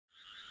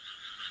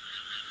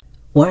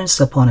Once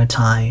upon a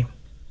time,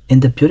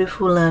 in the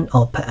beautiful land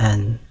of Hpa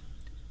An,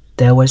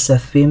 there was a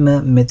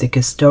famous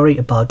mythical story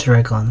about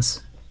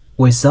dragons,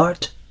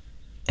 wizard,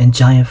 and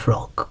giant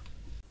frog.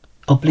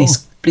 Oh,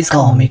 please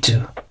call me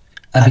too.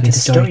 I'll be the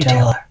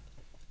storyteller.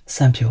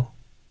 Thank you.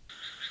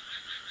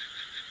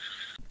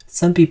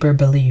 Some people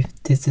believe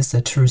this is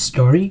a true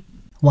story,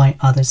 while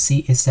others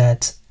see it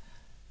as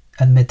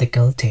a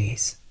mythical tale.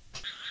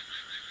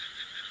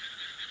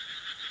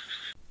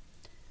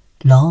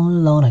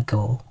 Long, long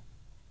ago,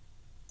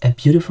 a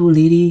beautiful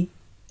lady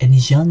and a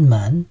young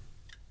man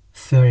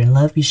fell in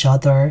love with each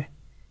other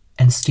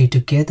and stayed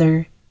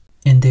together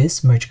in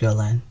this magical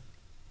land.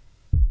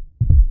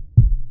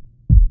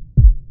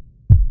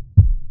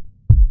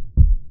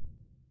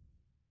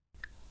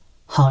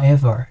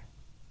 However,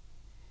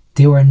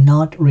 they were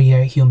not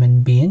real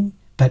human beings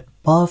but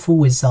powerful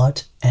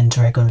wizard and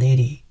dragon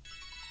lady.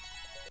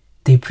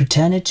 They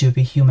pretended to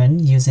be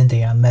human using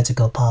their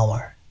magical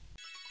power.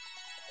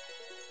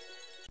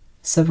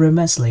 Several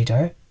months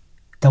later,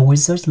 the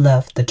wizard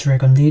left the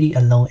dragon lady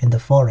alone in the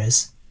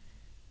forest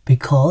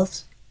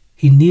because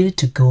he needed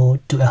to go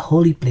to a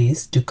holy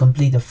place to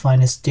complete the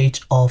final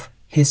stage of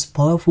his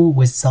powerful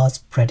wizard's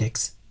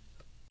practice.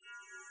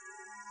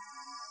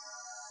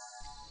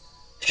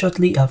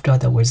 Shortly after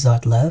the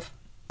wizard left,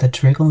 the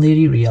dragon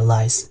lady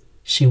realized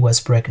she was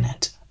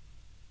pregnant.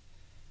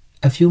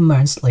 A few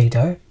months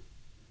later,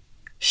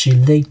 she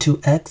laid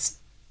 2 eggs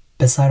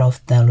beside of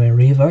the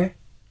river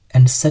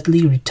and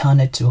sadly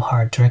returned to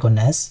her dragon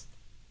nest,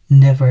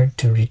 never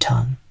to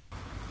return.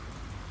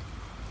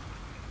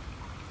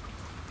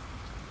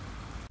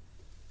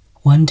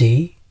 One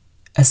day,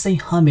 a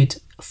saint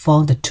hermit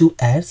found the 2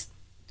 eggs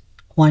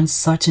while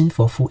searching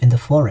for food in the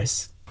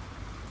forest.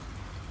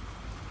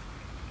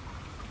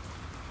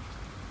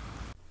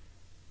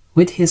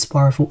 With his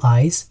powerful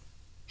eyes,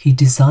 he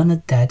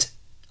discerned that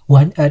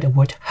one egg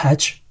would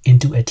hatch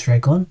into a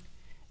dragon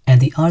and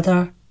the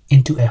other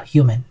into a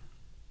human.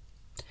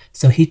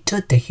 So he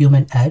took the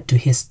human egg to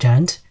his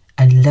tent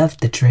and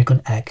left the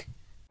dragon egg.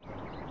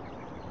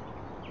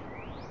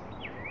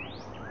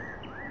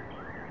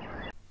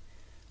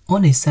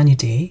 On a sunny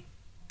day,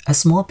 a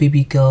small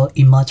baby girl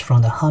emerged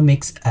from the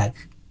hermit's egg.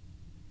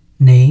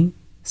 Named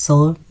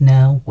So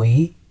Na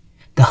Wei,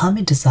 the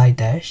hermit decided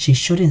that she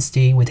shouldn't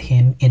stay with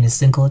him in a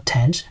single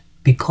tent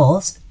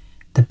because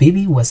the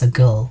baby was a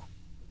girl.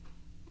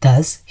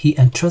 Thus, he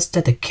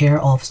entrusted the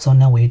care of So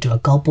Na Wei to a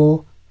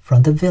couple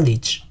from the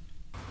village.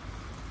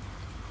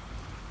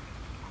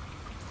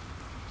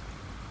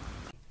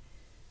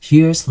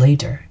 Years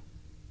later,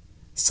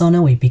 So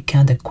Na Wei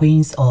became the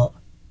queen of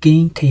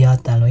King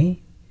Kya Tanlui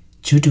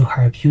due to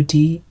her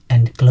beauty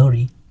and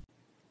glory.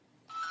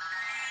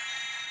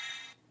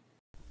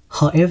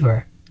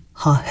 However,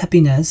 her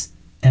happiness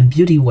and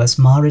beauty was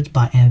marred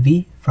by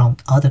envy from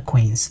other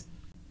queens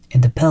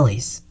in the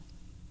palace.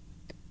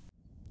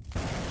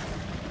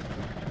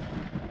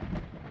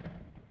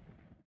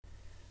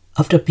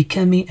 After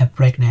becoming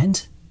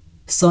pregnant,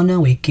 So Na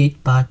Wei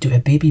gave birth to a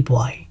baby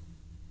boy.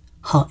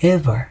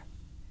 However,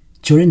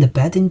 during the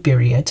bathing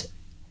period,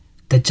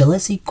 the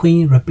jealousy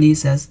queen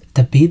replaces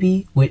the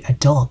baby with a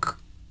dog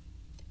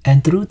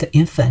and threw the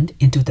infant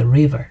into the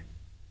river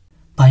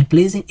by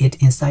placing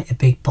it inside a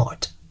big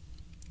pot.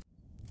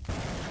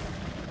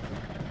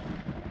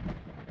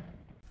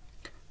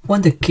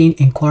 When the king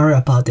inquired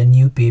about the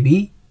new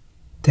baby,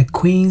 the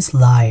queen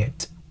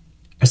lied,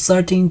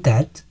 asserting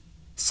that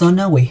So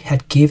Na Wei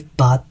had given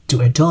birth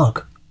to a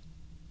dog.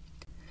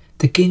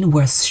 The king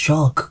was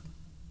shocked.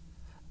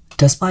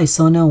 Despite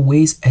So Na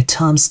Wei's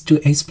attempts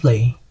to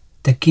explain,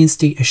 the king,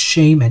 still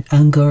ashamed and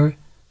angered,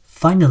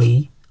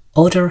 finally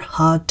ordered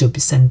her to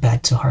be sent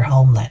back to her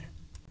homeland.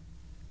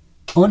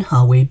 On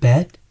her way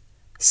back,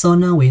 So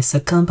Na Wei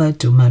succumbed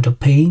to mental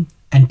pain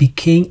and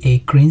became a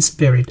green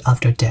spirit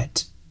after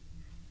death.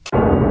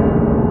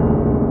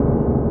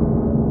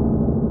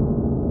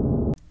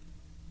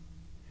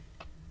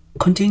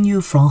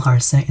 Continued from her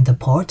son in the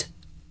pot.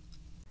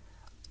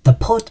 The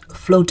pot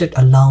floated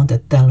along the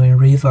Tanlui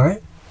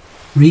River,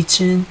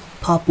 reaching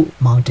Papu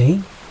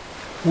Mountain,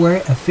 where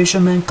a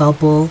fisherman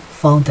couple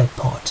found that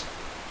pot.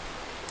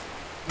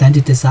 Then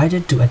they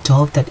decided to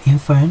adopt that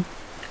infant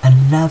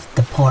and left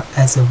the pot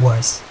as it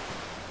was.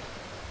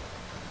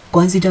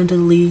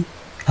 Coincidentally,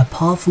 a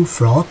powerful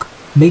frog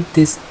made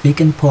this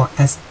vacant pot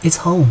as its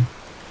home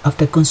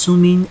after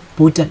consuming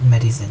potent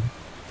medicine.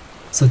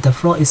 So the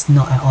frog is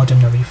not an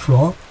ordinary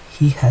frog,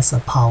 he has a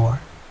power.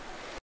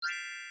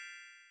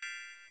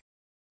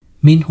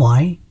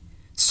 Meanwhile,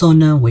 So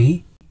Na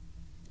Wei,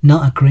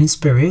 now a green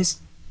spirit,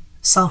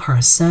 saw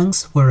her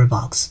son's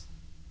whereabouts.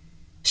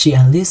 She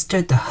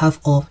enlisted the help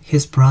of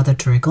his brother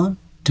dragon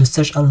to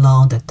search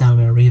along the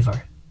Tanlui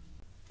River.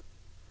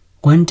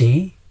 One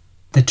day,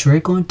 the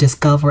dragon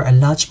discovered a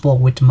large pot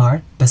with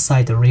mud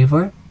beside the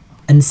river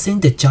and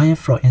seen the giant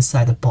frog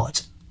inside the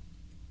pot,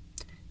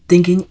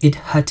 thinking it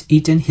had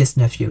eaten his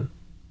nephew.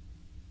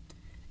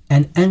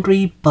 An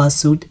angry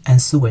pursuit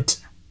ensued,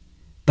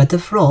 but the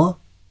frog,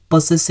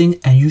 possessing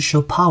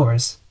unusual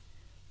powers,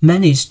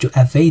 managed to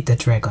evade the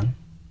dragon.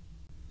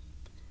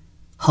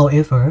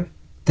 However,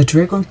 the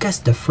dragon catches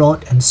the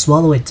frog and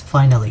swallows it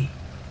finally.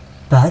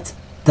 But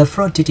the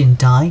frog didn't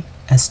die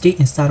and stayed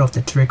inside of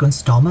the dragon's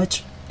stomach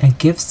and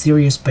gave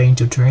serious pain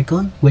to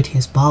dragon with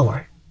his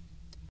power.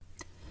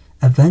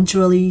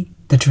 Eventually,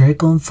 the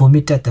dragon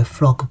vomited the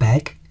frog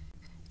back,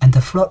 and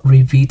the frog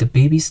revealed the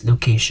baby's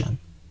location.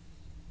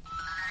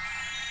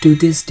 To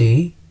this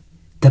day,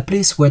 the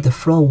place where the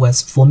frog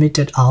was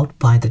vomited out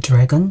by the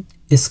dragon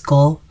is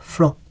called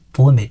frog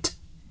vomit,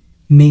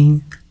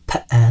 meaning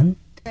Hpa An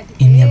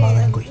in Myanmar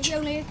language.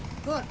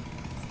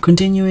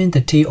 Continuing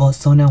the tale of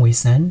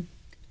Sonaway-san,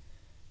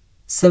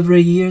 several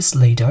years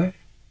later,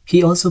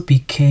 he also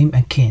became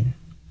a king.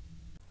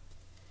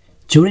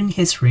 During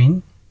his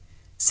reign,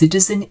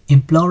 citizens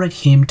implored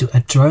him to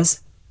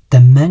address the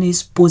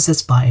menace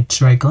possessed by a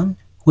dragon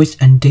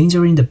which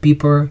endangering the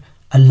people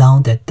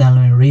along the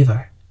Danlun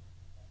River.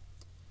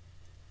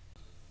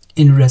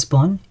 In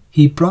response,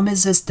 he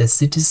promises the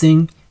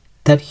citizen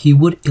that he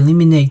would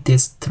eliminate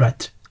this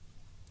threat.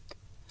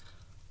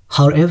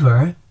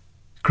 However,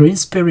 Green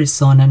Spirit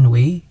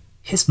Sonanway,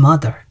 his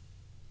mother,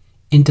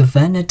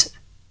 intervened,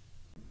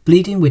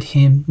 pleading with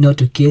him not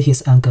to kill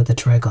his uncle the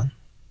dragon.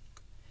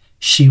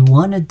 She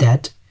warned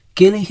that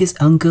killing his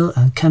uncle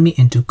and coming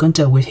into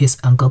contact with his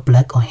uncle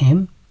Black on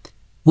him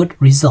would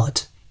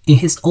result in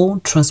his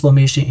own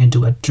transformation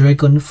into a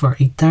dragon for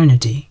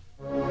eternity.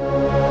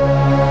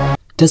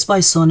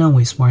 Despite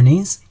Sonanway's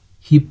warnings,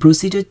 he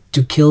proceeded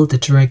to kill the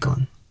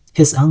dragon,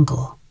 his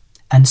uncle,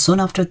 and soon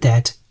after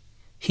that,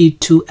 he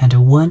too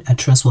underwent a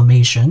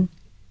transformation,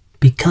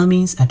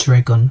 becoming a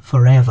dragon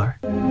forever.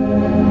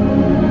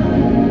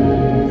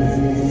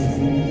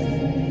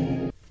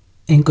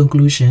 In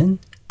conclusion,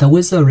 the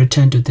wizard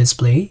returned to this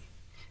play,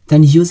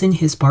 then using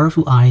his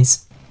powerful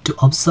eyes to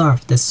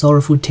observe the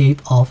sorrowful tale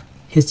of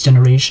his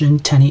generation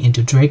turning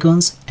into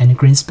dragons and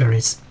green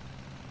spirits.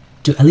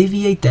 To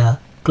alleviate the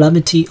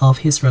calamity of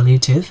his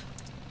relative,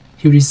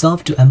 he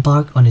resolved to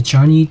embark on a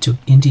journey to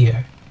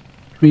India,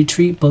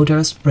 retrieve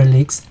Buddha's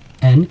relics,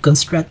 and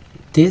construct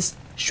this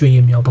Shwe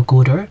Yin Myaw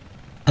Pagoda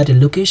at a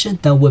location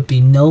that would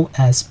be known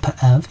as Hpa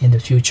An in the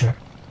future.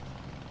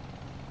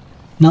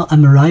 Now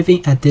I'm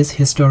arriving at this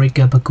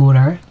historical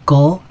pagoda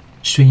called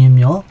Shwe Yin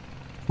Myaw,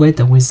 where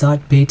the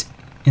wizard built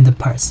in the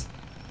past.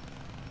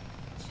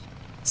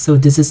 So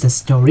this is the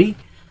story.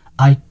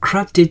 I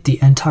crafted the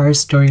entire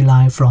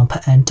storyline from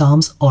Hpa An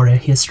Town's oral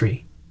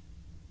history.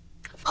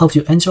 Hope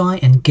you enjoy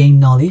and gain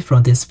knowledge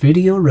from this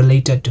video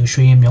related to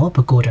Shwe Yin Myaw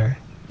Pagoda.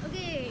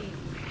 Okay.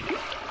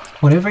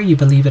 Whatever you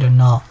believe it or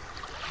not,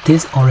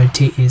 this oral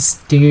tale is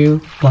still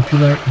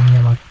popular in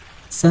Myanmar.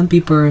 Some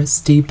people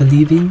still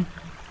believing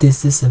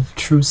this is a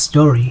true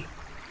story.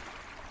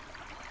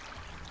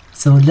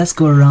 So let's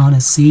go around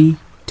and see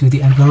to the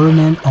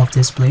environment of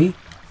this play.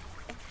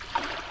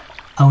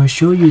 I will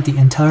show you the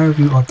entire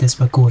view of this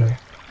pagoda.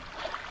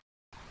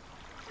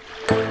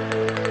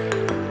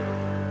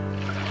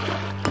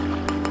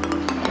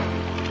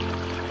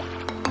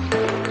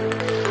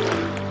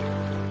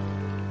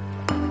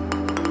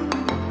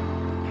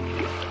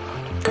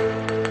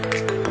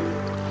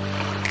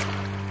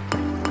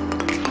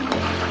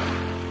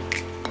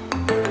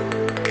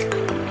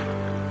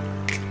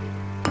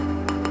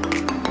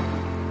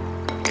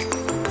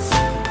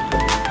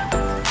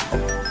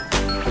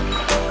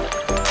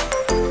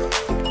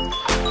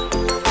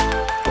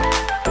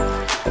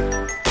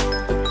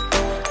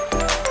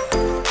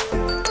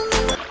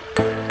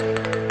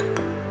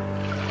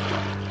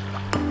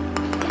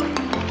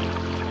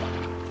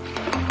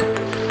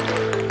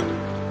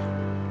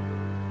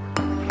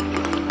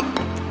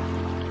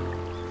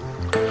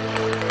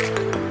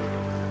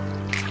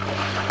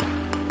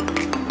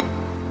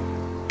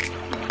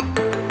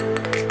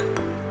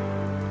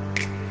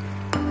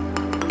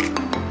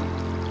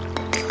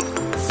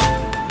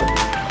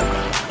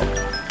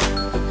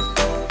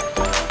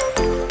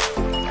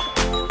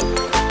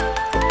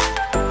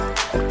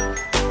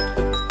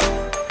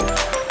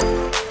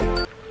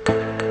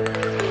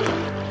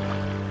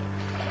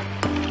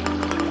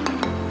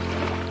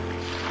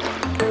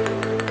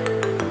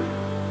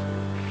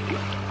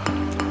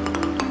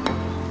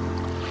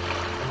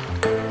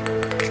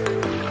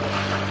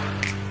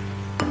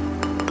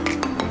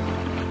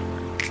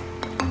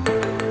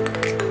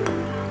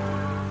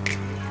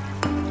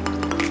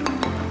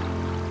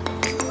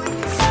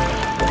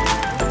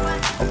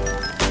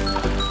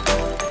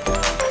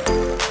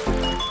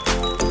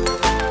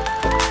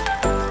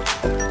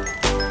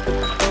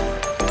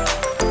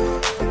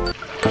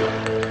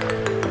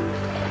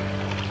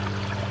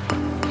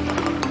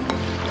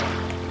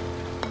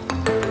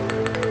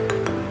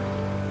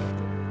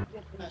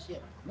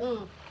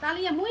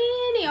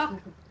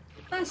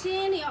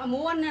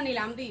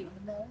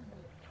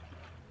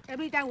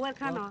 Every time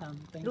welcome နော်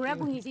လူရဲ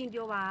ကူညီချင်း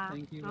ပြောပါ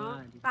နော်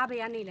တားပေး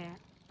ရနေလေ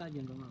တားရ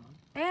င်ကောင်းပါ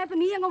သ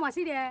မီးရငုံမှာ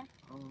ရှိတယ်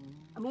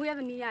အမိုးရသ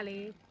မီးရလေ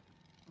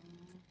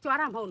ကြွား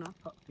တာမဟုတ်နော်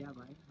ဟုတ်ပြ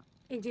ပါ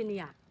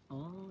engineer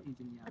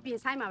အပြင်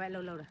ဆိုင်မှာပဲ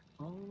လှုပ်တာ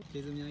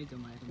ကျေးဇူးအများကြီးတ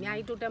င်ပါတယ်အများ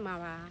ကြီးတိုးတက်မှာ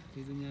ပါ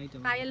ကျေးဇူးအများကြီးတင်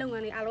ပါတယ်တာရဲ့လုပ်င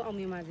န်းလေးအားလုံးအောင်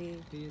မြင်ပါစေ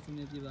ကျေးဇူး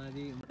များပြပါ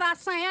စေတာ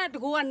ဆိုင်ရတ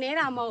ကူကနဲ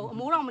တာမဟုတ်အ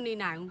မိုးတော့မနေ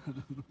နိုင်ဘူး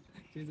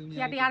ကျေးဇူး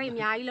များတရားတွေအ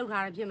များကြီးလှုပ်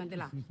ထားတယ်ဖြစ်မှန်တယ်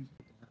လား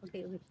โอเค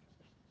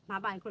မ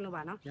ပိုင်ခွင့်လို့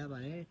ပါနော်ရပါ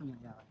တယ်ခင်ဗျာ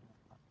ရပါတယ်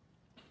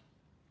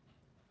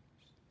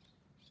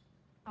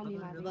အောင်မြင်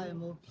ပါစေဘိုင်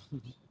ဘိုင်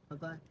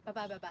ဘိုင်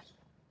ဘို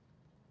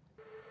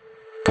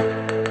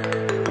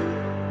င်